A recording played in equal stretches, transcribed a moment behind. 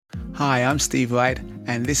Hi, I'm Steve Wright,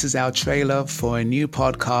 and this is our trailer for a new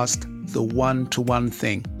podcast, The One-to-One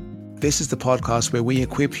Thing. This is the podcast where we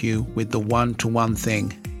equip you with the one-to-one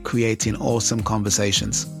thing, creating awesome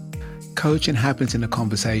conversations. Coaching happens in a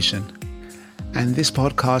conversation, and this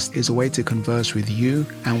podcast is a way to converse with you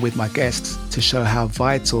and with my guests to show how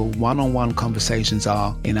vital one-on-one conversations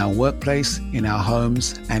are in our workplace, in our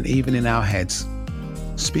homes, and even in our heads.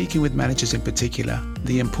 Speaking with managers in particular,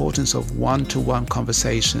 the importance of one-to-one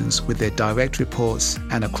conversations with their direct reports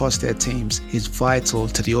and across their teams is vital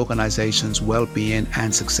to the organization's well-being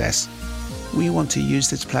and success. We want to use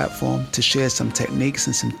this platform to share some techniques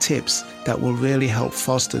and some tips that will really help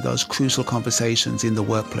foster those crucial conversations in the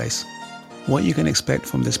workplace. What you can expect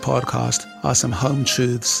from this podcast are some home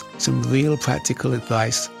truths, some real practical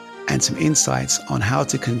advice, and some insights on how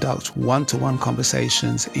to conduct one-to-one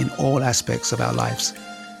conversations in all aspects of our lives.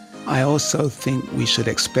 I also think we should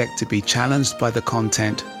expect to be challenged by the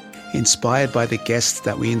content, inspired by the guests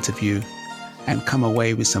that we interview, and come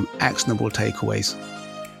away with some actionable takeaways.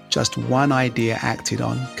 Just one idea acted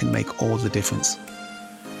on can make all the difference.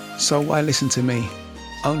 So why listen to me?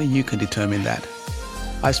 Only you can determine that.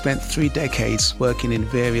 I spent 3 decades working in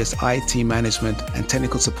various IT management and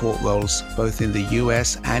technical support roles, both in the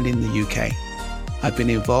US and in the UK. I've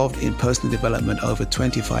been involved in personal development over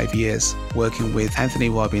 25 years, working with Anthony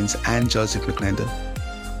Robbins and Joseph McClendon.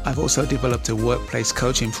 I've also developed a workplace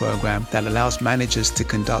coaching program that allows managers to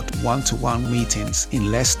conduct one-to-one meetings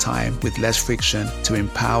in less time with less friction to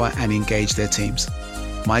empower and engage their teams.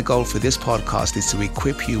 My goal for this podcast is to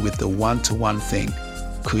equip you with the one-to-one thing,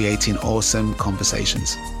 creating awesome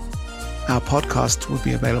conversations. Our podcast will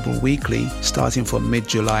be available weekly starting from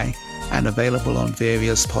mid-July and available on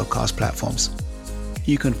various podcast platforms.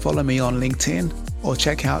 You can follow me on LinkedIn or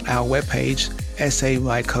check out our webpage,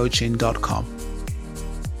 sawrightcoaching.com.